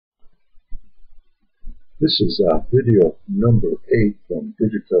This is video number 8 from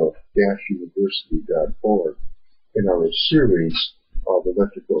digital-university.org in our series of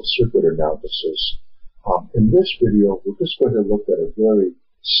electrical circuit analysis. In this video, we're just going to look at a very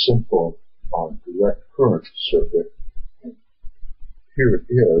simple direct current circuit. And here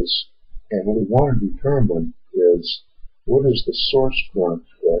it is. And what we want to determine is what is the source current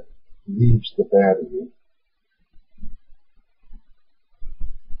that leaves the battery.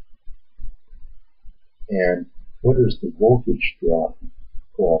 And what is the voltage drop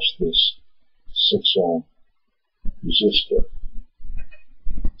across this 6 ohm resistor?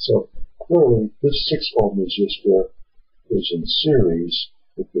 So clearly this 6 ohm resistor is in series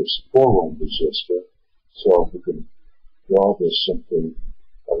with this 4 ohm resistor. So we can draw this simply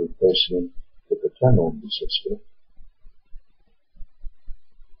by replacing it with a 10 ohm resistor.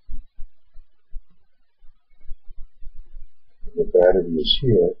 And the battery is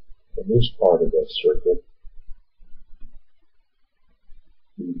here in this part of that circuit.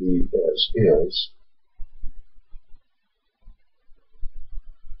 We leave as is.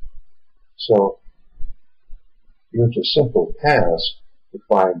 So here's a simple task to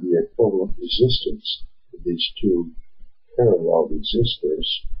find the equivalent resistance of these two parallel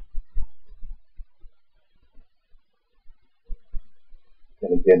resistors.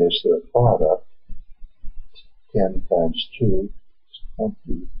 And again, as their product, 10 times 2 is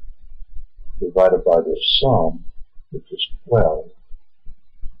 20, divided by their sum, which is 12.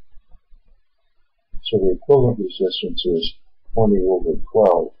 So the equivalent resistance is 20 over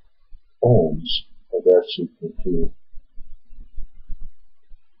 12 ohms, and that's equal to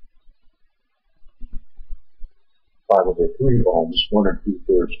 5 over 3 ohms, 1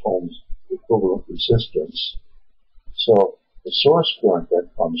 2/3 ohms equivalent resistance. So the source current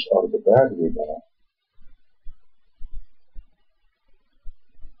that comes out of the battery now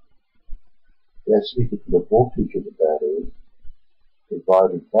that's equal to the voltage of the battery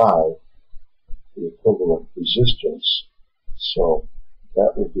divided by the equivalent resistance. So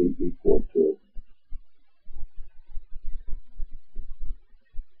that would be equal to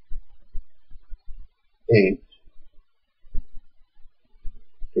 8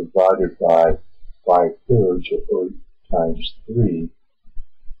 divided by 5/3 or 8 times 3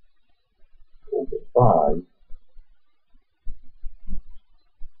 over 5.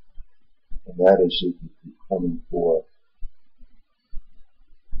 And that is equal to 24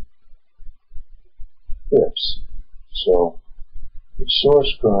 fifths. So the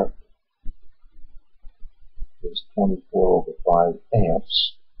source current is 24 over 5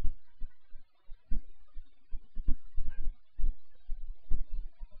 amps.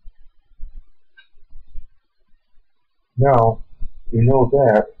 Now, we know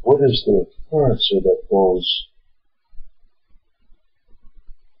that. What is the current that goes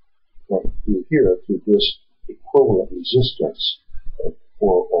through here, through this equivalent resistance of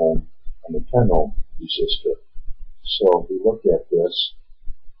 4 ohm and a 10 ohm resistor? So if we look at this,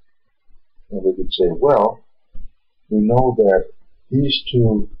 and we could say, well, we know that these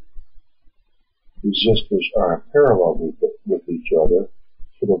two resistors are in parallel with each other,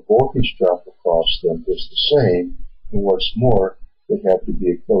 so the voltage drop across them is the same, and what's more, they have to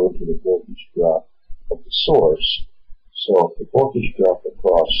be equivalent to the voltage drop of the source. So if the voltage drop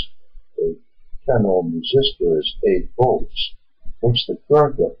across a 10 ohm resistor is 8 volts, what's the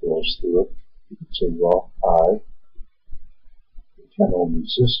current that goes through it? You can say, well, I, the 10 ohm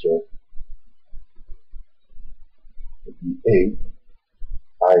resistor, would be 8,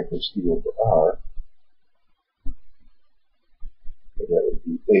 I equals D over R, so that would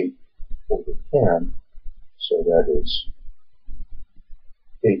be 8 over 10, so that is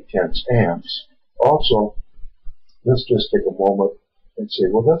 8/10 amps. Also, let's just take a moment and say,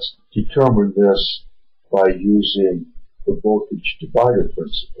 well, let's determine this by using the voltage divider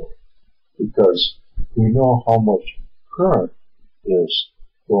principle, because we know how much current is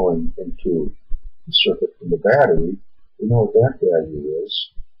flowing into the circuit from the battery. We know what that value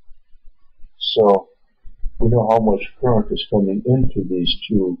is. So we know how much current is coming into these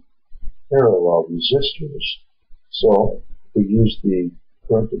two parallel resistors. So if we use the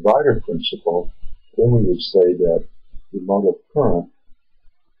current divider principle, then we would say that the amount of current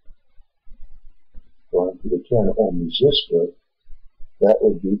going to the 10 ohm resistor, that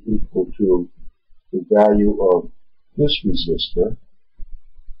would be equal to the value of this resistor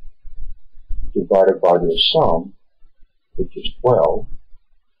divided by their sum, which is 12,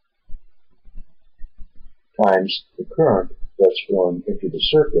 times the current that's flowing into the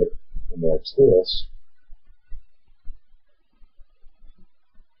circuit, and that's this.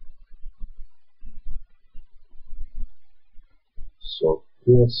 So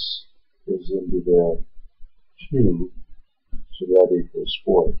this is into there 2, so that equals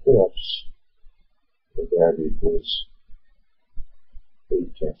 4/5, so that equals 8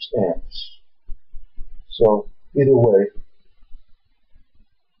 amps. So either way,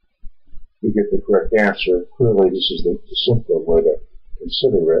 we get the correct answer. Clearly, this is the simpler way to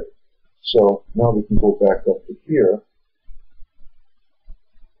consider it. So now we can go back up to here,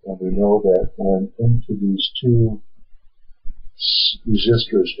 and we know that when into these two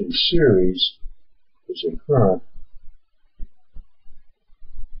resistors in series is a current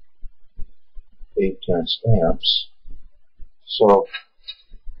 8 amps. So,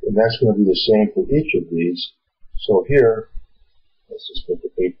 and that's going to be the same for each of these. So here, let's just put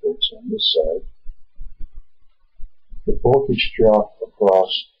the 8 volts on this side. The voltage drop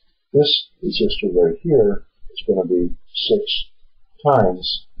across this resistor right here is going to be 6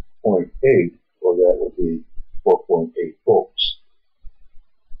 times 0.8, or that would be 4.8 volts.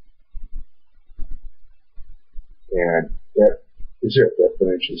 And that is it. That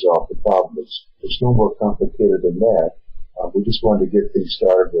finishes off the problem. It's no more complicated than that. We just wanted to get things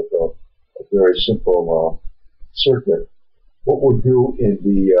started with a very simple circuit. What we'll do in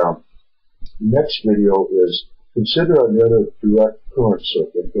the next video is consider another direct current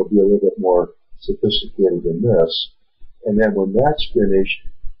circuit. It'll be a little bit more sophisticated than this. And then when that's finished,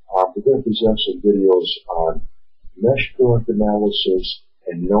 we're going to present some videos on mesh current analysis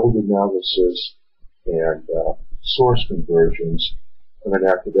and node analysis and source conversions. And then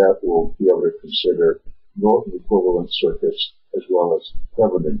after that, we'll be able to consider Norton equivalent circuits as well as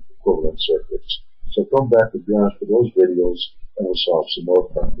Thevenin equivalent circuits. So come back and join us for those videos, and we'll solve some more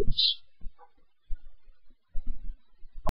problems.